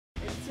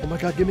Oh my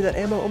god, give me that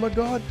ammo. Oh my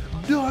god.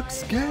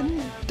 Ducks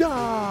can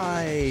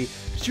die.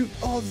 Shoot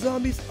all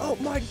zombies. Oh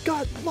my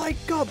god, like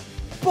a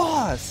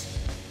boss.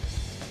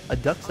 A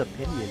duck's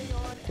opinion.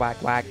 Quack,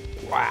 quack,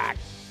 quack.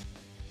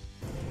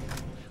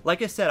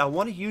 Like I said, I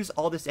want to use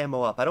all this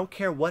ammo up. I don't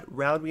care what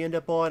round we end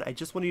up on. I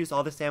just want to use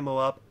all this ammo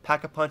up,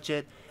 pack-a-punch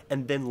it,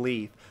 and then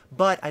leave.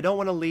 But I don't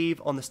want to leave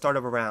on the start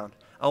of a round.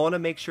 I want to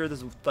make sure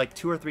there's like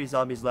 2 or 3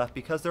 zombies left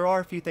because there are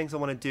a few things I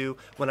want to do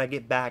when I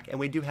get back, and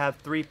we do have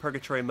 3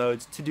 purgatory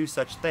modes to do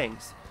such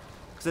things.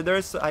 So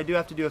I do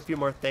have to do a few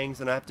more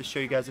things, and I have to show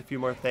you guys a few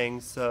more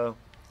things. So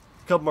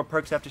a couple more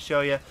perks I have to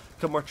show you, a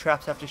couple more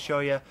traps I have to show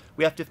you.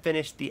 We have to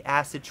finish the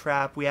acid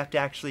trap. We have to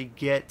actually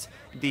get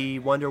the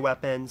wonder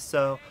weapons.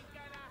 So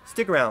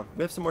stick around.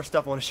 We have some more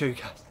stuff I want to show you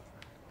guys.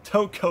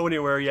 Don't go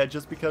anywhere yet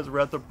just because we're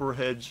at the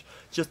bridge.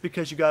 Just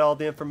because you got all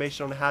the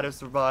information on how to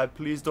survive.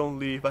 Please don't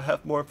leave. I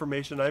have more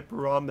information, I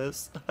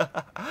promise.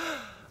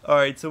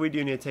 Alright, so we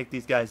do need to take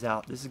these guys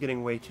out. This is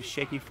getting way too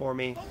shaky for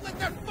me.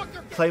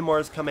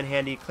 Claymores come in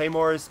handy.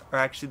 Claymores are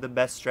actually the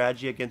best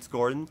strategy against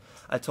Gordon.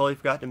 I totally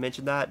forgot to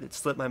mention that. It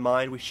slipped my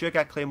mind. We should have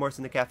got Claymores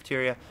in the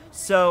cafeteria.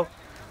 So,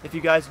 if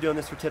you guys are doing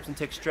this for tips and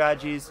tick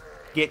strategies,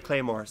 get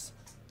Claymores.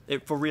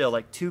 For real,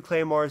 like 2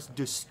 Claymores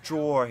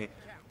destroy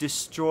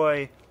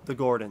the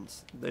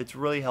Gordons. It's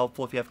really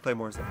helpful if you have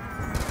Claymores in.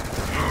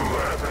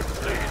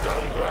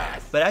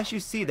 But as you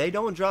see, they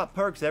don't drop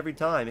perks every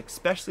time,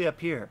 especially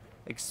up here.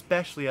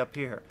 Especially up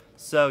here.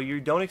 So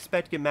you don't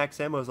expect to get max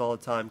ammos all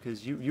the time,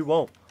 because you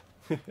won't.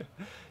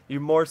 You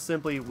more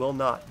simply will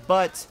not.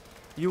 But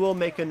you will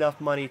make enough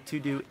money to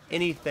do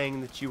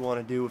anything that you want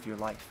to do with your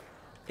life.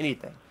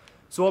 Anything.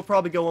 So we'll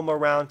probably go one more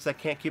round because I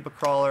can't keep a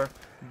crawler.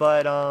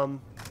 But on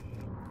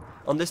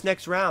this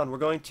next round, we're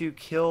going to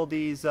kill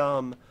these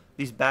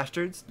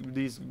bastards,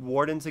 these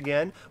wardens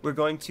again. We're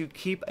going to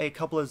keep a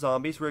couple of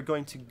zombies. We're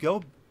going to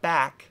go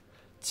back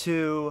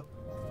to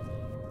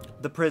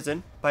the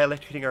prison by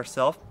electrocuting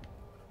ourselves.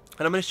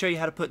 And I'm going to show you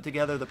how to put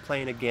together the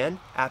plane again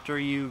after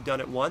you've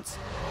done it once.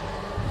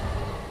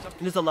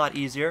 It is a lot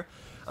easier.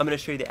 I'm going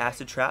to show you the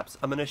acid traps.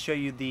 I'm going to show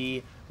you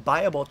the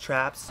viable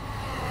traps.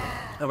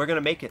 And we're going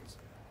to make it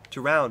to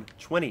round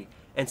 20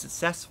 and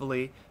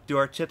successfully do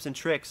our tips and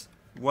tricks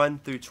 1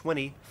 through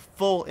 20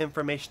 full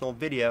informational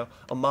video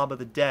on Mob of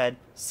the Dead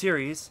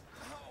series.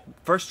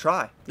 First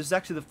try. This is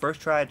actually the first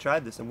try I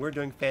tried this, and we're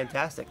doing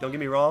fantastic. Don't get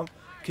me wrong,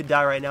 could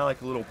die right now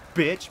like a little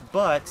bitch,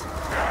 but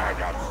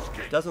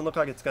it doesn't look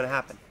like it's gonna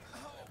happen.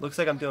 Looks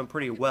like I'm doing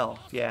pretty well,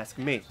 if you ask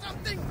me.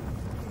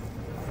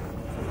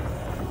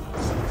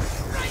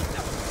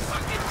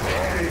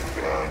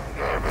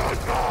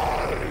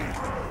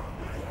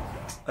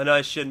 I know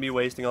I shouldn't be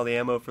wasting all the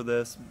ammo for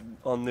this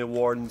on the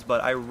wardens,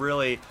 but I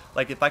really,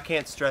 like, if I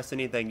can't stress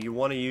anything, you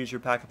want to use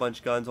your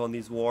pack-a-punch guns on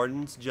these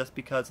wardens just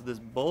because of this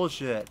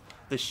bullshit.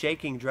 The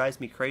shaking drives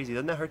me crazy.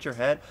 Doesn't that hurt your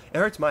head? It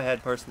hurts my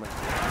head personally.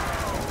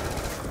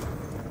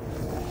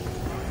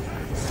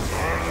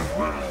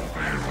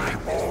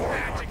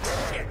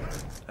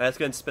 Let's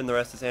go ahead and spend the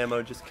rest of this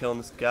ammo just killing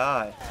this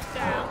guy.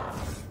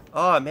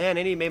 Oh man,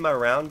 and he made my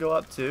round go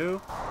up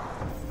too?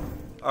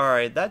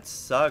 Alright, that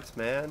sucks,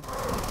 man.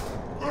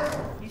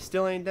 He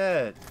still ain't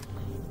dead.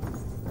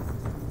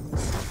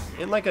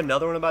 And like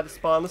another one about to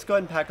spawn. Let's go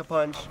ahead and pack a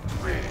punch,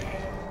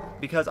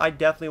 because I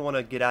definitely want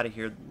to get out of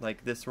here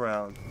like this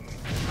round.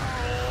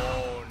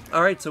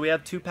 Alright, so we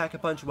have 2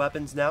 pack-a-punch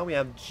weapons now. We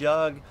have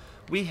Jug,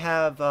 we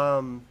have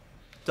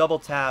double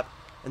tap,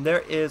 and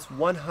there is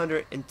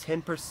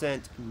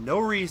 110% no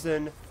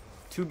reason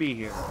to be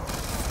here.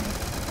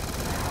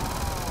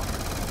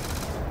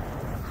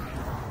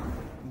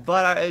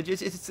 But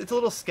it's a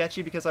little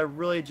sketchy because I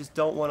really just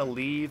don't want to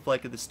leave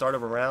like at the start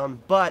of a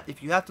round. But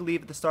if you have to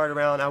leave at the start of a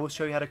round, I will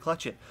show you how to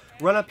clutch it.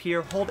 Run up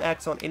here, hold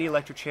X on any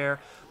electric chair,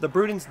 the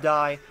Brutons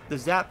die, the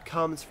zap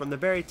comes from the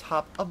very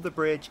top of the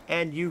bridge,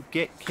 and you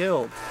get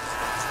killed.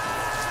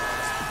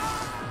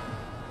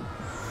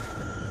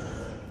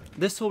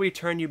 This will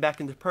return you back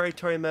into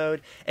purgatory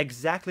mode,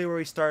 exactly where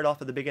we started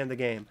off at the beginning of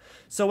the game.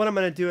 So what I'm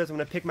going to do is I'm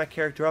going to pick my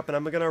character up and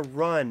I'm going to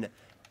run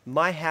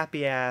my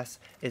happy ass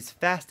as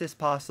fast as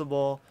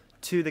possible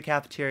to the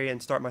cafeteria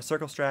and start my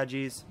circle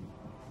strategies.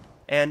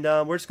 And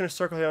we're just going to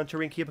circle here until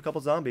we can keep a couple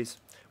zombies.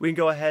 We can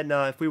go ahead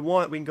and, if we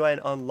want, we can go ahead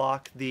and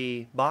unlock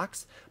the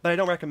box, but I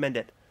don't recommend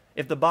it.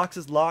 If the box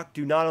is locked,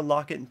 do not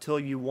unlock it until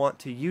you want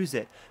to use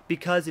it.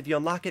 Because if you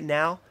unlock it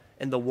now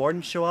and the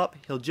wardens show up,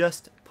 he'll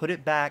just put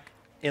it back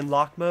in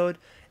lock mode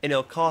and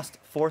it'll cost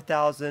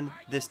 4,000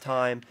 this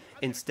time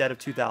instead of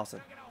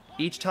 2,000.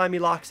 Each time he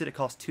locks it, it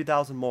costs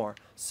 2,000 more.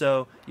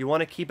 So you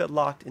want to keep it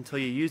locked until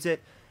you use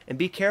it. And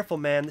be careful,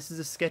 man. This is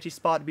a sketchy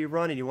spot to be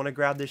running. You want to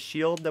grab this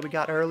shield that we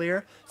got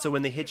earlier, so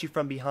when they hit you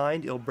from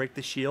behind, it'll break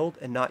the shield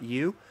and not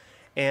you.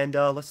 And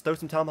let's throw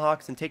some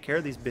tomahawks and take care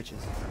of these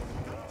bitches.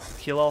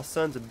 Kill all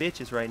sons of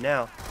bitches right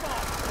now.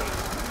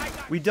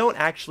 We don't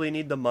actually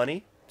need the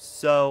money,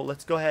 so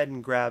let's go ahead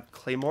and grab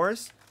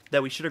claymores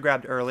that we should have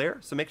grabbed earlier.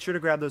 So make sure to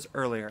grab those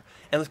earlier.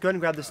 And let's go ahead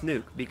and grab this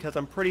nuke, because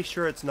I'm pretty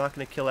sure it's not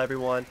going to kill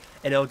everyone,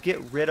 and it'll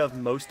get rid of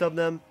most of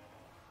them,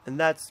 and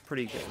that's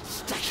pretty good.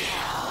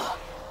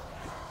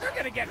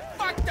 gonna get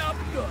fucked up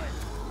good.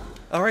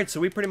 Alright, so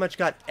we pretty much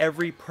got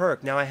every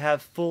perk. Now I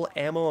have full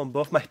ammo on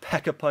both my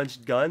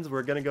Pack-a-Punch guns.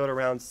 We're going to go to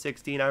round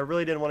 16. I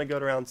really didn't want to go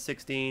to round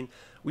 16.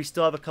 We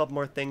still have a couple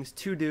more things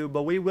to do,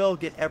 but we will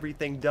get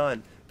everything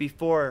done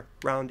before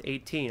round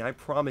 18. I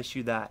promise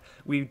you that.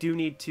 We do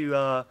need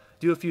to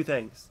do a few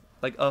things.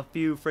 Like a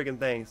few friggin'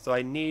 things. So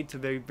I need to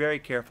be very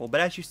careful.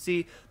 But as you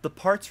see, the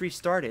parts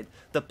restarted.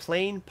 The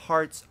plain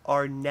parts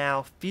are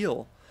now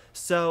fuel.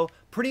 So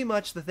pretty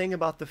much the thing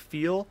about the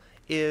fuel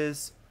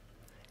is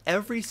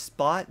every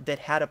spot that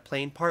had a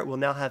plain part will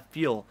now have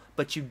fuel,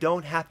 but you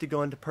don't have to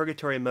go into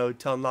purgatory mode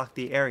to unlock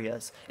the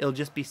areas. It'll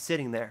just be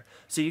sitting there.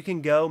 So you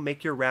can go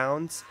make your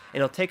rounds, and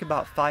it'll take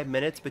about 5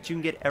 minutes, but you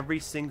can get every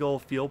single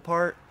fuel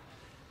part.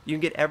 You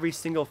can get every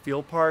single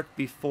fuel part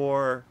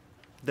before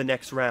the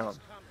next round.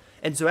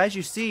 And so as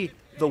you see,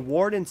 the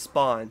warden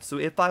spawned. So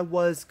if I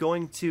was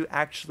going to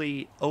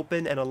actually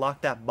open and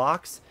unlock that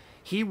box,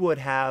 he would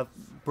have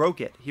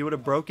broke it. He would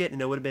have broke it,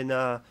 and it would have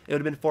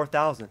been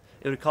 4,000.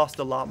 It would have cost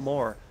a lot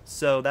more.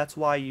 So that's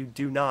why you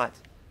do not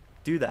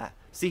do that.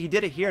 See, he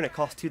did it here, and it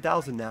cost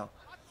 2,000 now.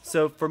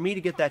 So for me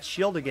to get that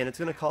shield again, it's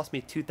going to cost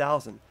me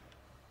 2,000.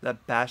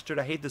 That bastard!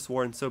 I hate this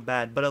warden so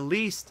bad. But at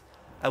least,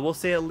 I will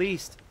say at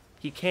least,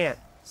 he can't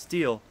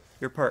steal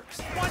your perks.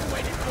 One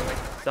way to do it.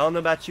 So I don't know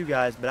about you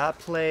guys, but I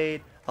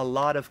played a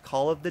lot of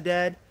Call of the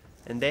Dead,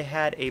 and they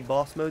had a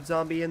boss mode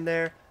zombie in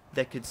there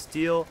that could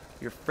steal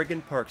your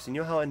friggin' perks. And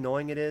you know how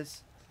annoying it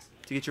is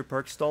to get your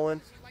perks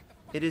stolen?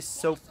 It is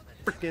so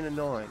freaking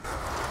annoying.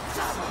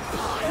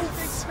 You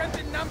think strength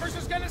in numbers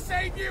is gonna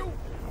save you?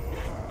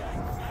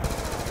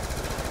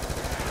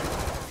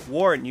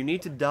 Warren, you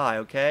need to die,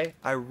 okay?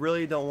 I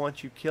really don't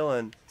want you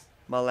killing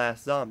my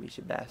last zombie,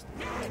 you bastard.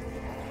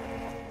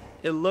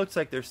 It looks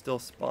like they're still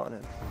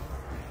spawning.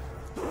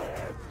 Damn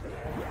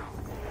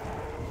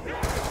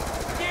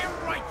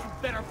right, you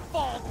better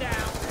fall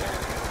down.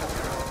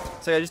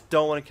 So I just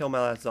don't want to kill my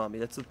last zombie.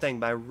 That's the thing,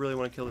 but I really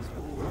want to kill this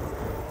one.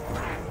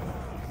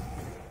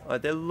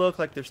 Alright, they look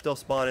like they're still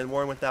spawning.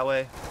 Warren went that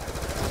way.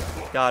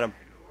 Got him.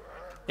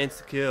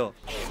 Insta kill.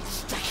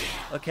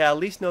 Okay, I at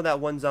least know that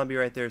one zombie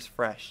right there is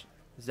fresh.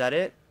 Is that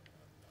it?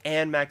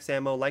 And max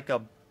ammo like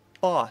a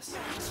boss.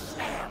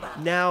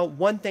 Now,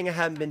 one thing I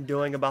haven't been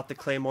doing about the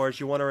claymores,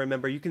 you want to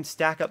remember, you can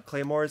stack up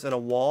claymores in a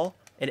wall,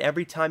 and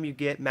every time you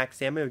get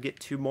max ammo, you'll get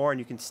 2 more, and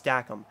you can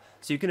stack them.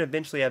 So you can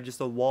eventually have just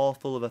a wall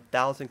full of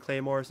 1,000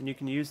 claymores, and you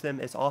can use them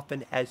as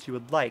often as you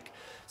would like.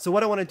 So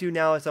what I want to do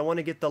now is I want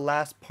to get the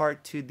last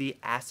part to the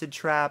acid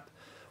trap,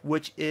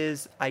 which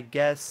is, I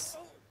guess,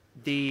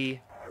 the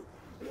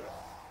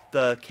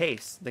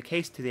case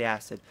to the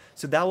acid.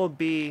 So that will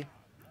be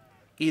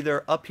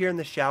either up here in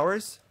the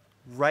showers,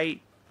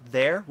 right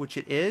there, which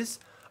it is,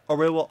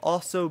 or it will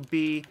also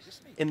be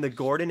in the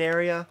Gordon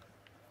area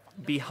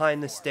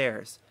behind the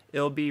stairs.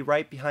 It'll be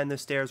right behind the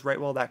stairs,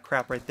 right where that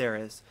crap right there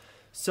is.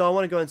 So I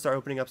want to go and start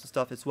opening up some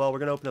stuff as well. We're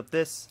going to open up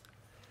this,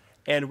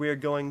 and we're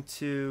going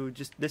to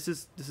just, this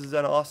is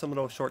an awesome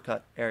little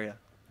shortcut area.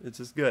 It's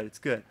just good, it's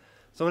good.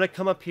 So I'm going to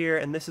come up here,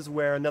 and this is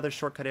where another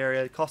shortcut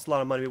area. It costs a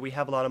lot of money, but we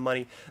have a lot of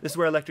money. This is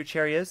where Electric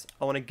Cherry is.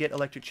 I want to get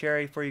Electric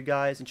Cherry for you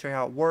guys and show you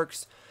how it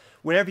works.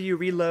 Whenever you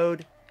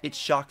reload, it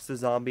shocks the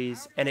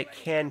zombies, and it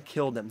can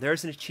kill them.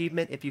 There's an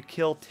achievement if you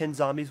kill 10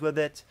 zombies with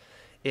it.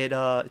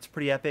 It's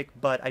pretty epic,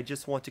 but I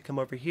just want to come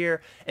over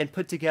here and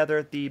put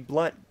together the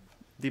blunt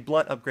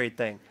upgrade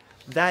thing.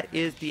 That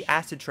is the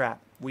acid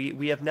trap.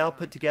 We have now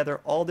put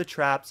together all the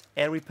traps,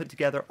 and we put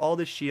together all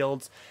the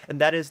shields, and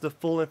that is the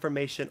full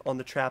information on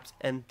the traps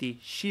and the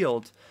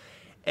shield.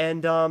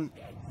 And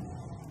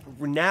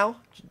now,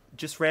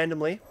 just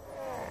randomly,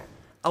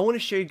 I want to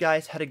show you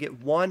guys how to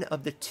get one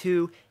of the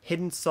 2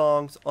 hidden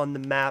songs on the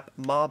map,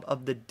 Mob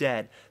of the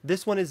Dead.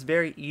 This one is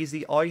very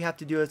easy. All you have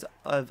to do is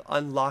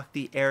unlock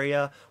the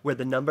area where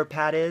the number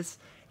pad is,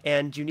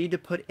 and you need to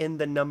put in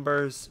the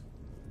numbers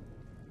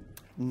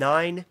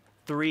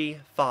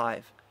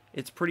 935.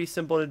 It's pretty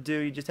simple to do.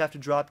 You just have to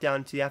drop down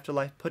into the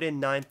afterlife, put in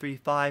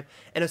 935,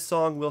 and a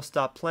song will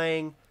stop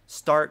playing.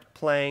 Start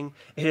playing.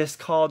 It is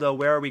called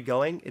Where Are We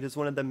Going? It is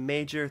one of the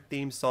major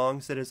theme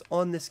songs that is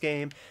on this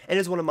game, and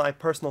is one of my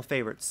personal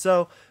favorites.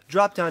 So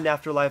drop down to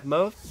Afterlife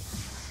mode,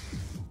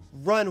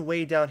 run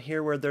way down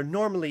here where there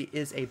normally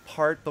is a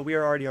part, but we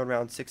are already on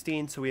round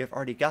 16, so we have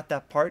already got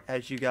that part,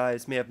 as you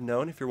guys may have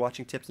known if you're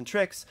watching Tips and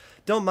Tricks.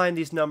 Don't mind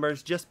these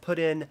numbers, just put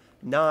in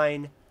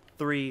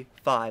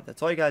 935.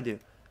 That's all you gotta do.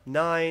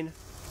 9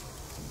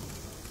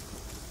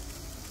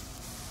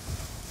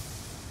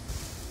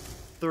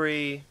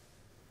 3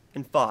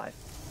 and 5.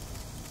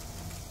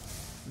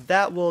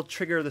 That will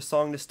trigger the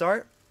song to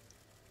start,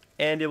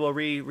 and it will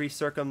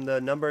recircum the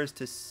numbers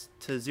to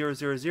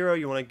 000.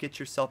 You want to get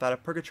yourself out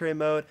of purgatory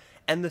mode,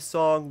 and the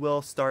song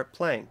will start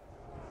playing.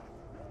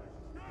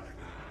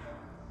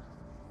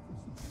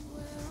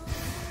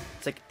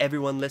 It's like,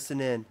 everyone listen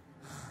in.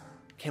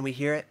 Can we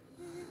hear it?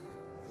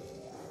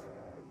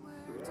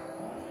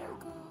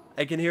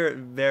 I can hear it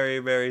very,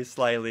 very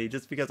slightly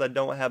just because I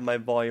don't have my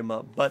volume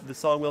up, but the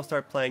song will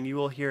start playing. You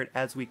will hear it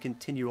as we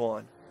continue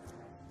on.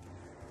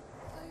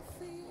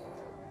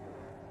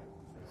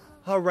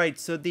 Alright,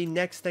 so the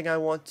next thing I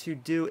want to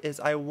do is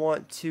I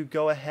want to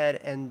go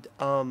ahead and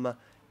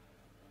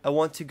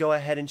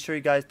show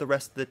you guys the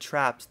rest of the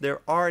traps. There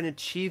is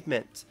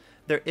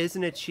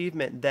an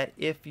achievement that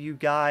if you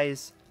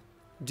guys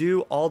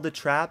do all the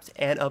traps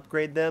and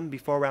upgrade them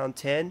before round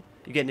 10,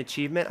 you get an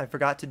achievement. I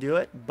forgot to do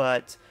it,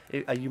 but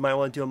you might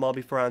want to do them all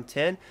before round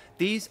 10.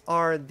 These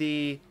are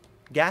the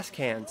gas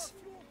cans.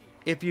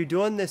 If you're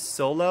doing this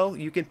solo,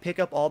 you can pick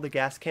up all the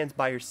gas cans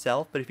by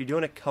yourself, but if you're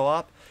doing a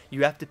co-op,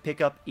 you have to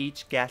pick up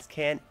each gas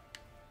can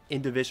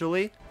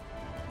individually,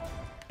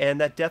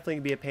 and that definitely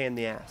can be a pain in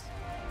the ass.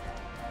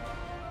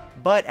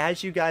 But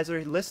as you guys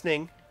are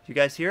listening, you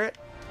guys hear it?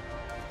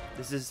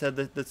 This is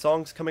the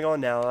song's coming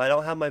on now. I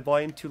don't have my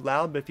volume too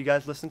loud, but if you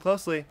guys listen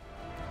closely,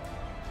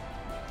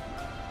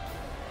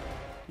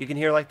 you can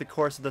hear like the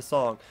chorus of the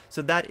song.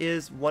 So that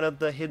is one of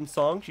the hidden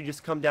songs. You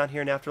just come down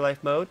here in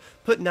Afterlife mode,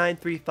 put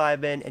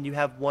 935 in, and you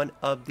have one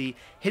of the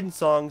hidden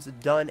songs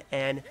done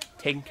and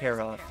taken care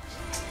of.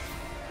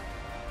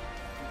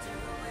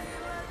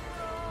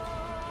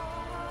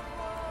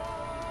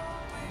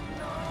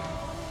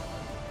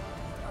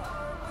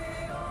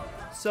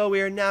 So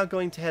we are now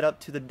going to head up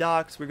to the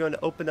docks. We're going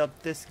to open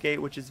up this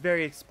gate, which is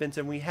very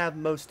expensive. We have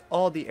most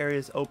all the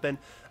areas open.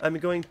 I'm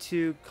going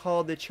to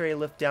call the cherry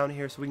lift down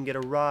here so we can get a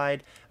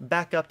ride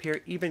back up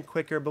here even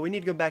quicker. But we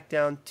need to go back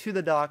down to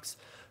the docks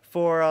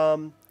for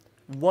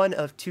one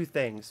of two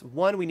things.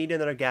 One, we need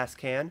another gas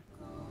can.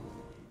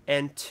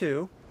 And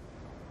two,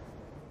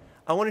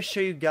 I want to show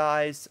you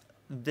guys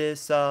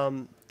this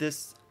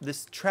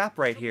this trap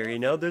right here. You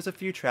know, there's a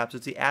few traps.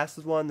 There's the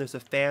acid one, there's a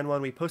fan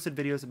one. We posted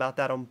videos about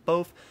that on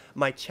both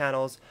my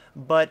channels.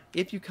 But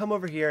if you come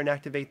over here and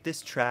activate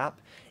this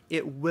trap,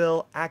 it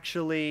will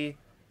actually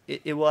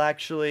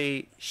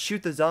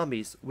shoot the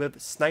zombies with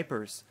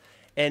snipers.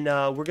 And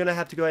we're gonna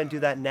have to go ahead and do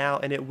that now,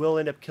 and it will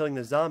end up killing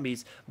the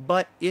zombies.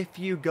 But if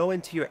you go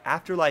into your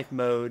Afterlife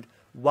mode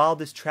while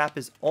this trap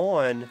is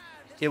on,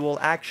 it will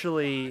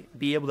actually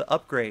be able to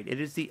upgrade.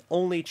 It is the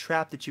only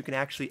trap that you can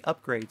actually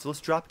upgrade. So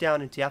let's drop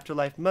down into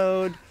Afterlife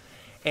mode,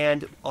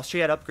 and I'll show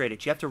you how to upgrade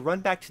it. You have to run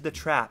back to the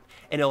trap,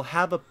 and it'll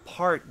have a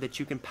part that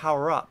you can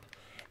power up.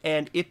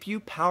 And if you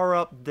power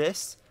up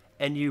this,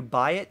 and you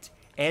buy it,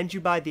 and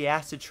you buy the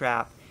acid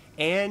trap,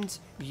 and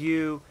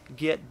you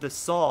get the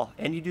saw,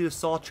 and you do the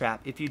saw trap,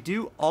 if you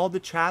do all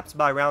the traps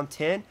by round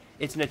 10,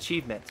 it's an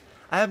achievement.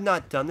 I have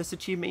not done this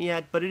achievement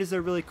yet, but it is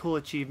a really cool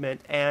achievement,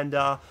 and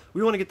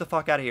we want to get the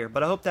fuck out of here.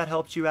 But I hope that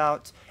helps you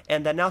out,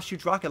 and that now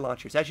shoots rocket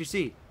launchers. As you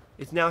see,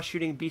 it's now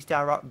shooting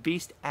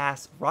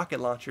beast-ass rocket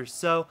launchers,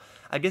 so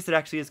I guess it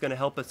actually is going to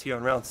help us here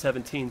on round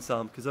 17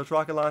 some, because those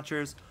rocket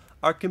launchers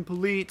are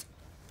complete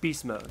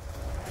beast mode.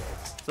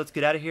 So let's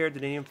get out of here.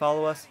 Did anyone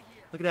follow us?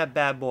 Look at that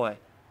bad boy.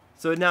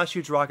 So it now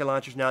shoots rocket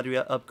launchers now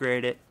to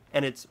upgrade it,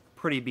 and it's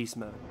pretty beast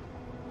mode.